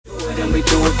then we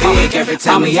do it big every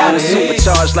time we out of here.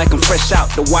 Supercharged like I'm fresh out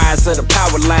the wires of the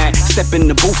power line. Step in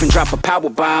the booth and drop a power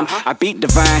bomb. I beat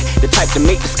divine, the type to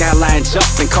make the skyline jump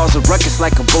and cause a ruckus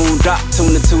like a boondock.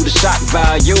 Tune into the shock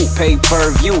value, pay per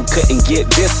view. Couldn't get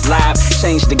this live.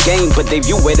 Change the game, but they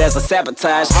view it as a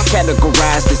sabotage.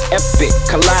 Categorize this epic,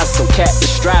 colossal,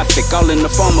 catastrophic, all in the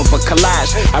form of a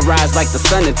collage. I rise like the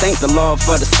sun and thank the Lord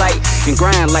for the sight, and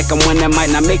grind like I'm one that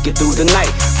might not make it through the night.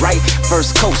 Right,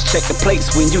 first coast, check the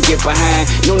plates when you get behind.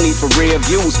 No need for rear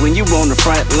views when you on the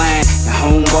front line. And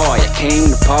homeboy, I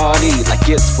came to party like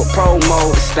it's for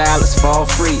promo. The style is fall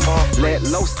free. Let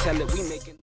Los tell it we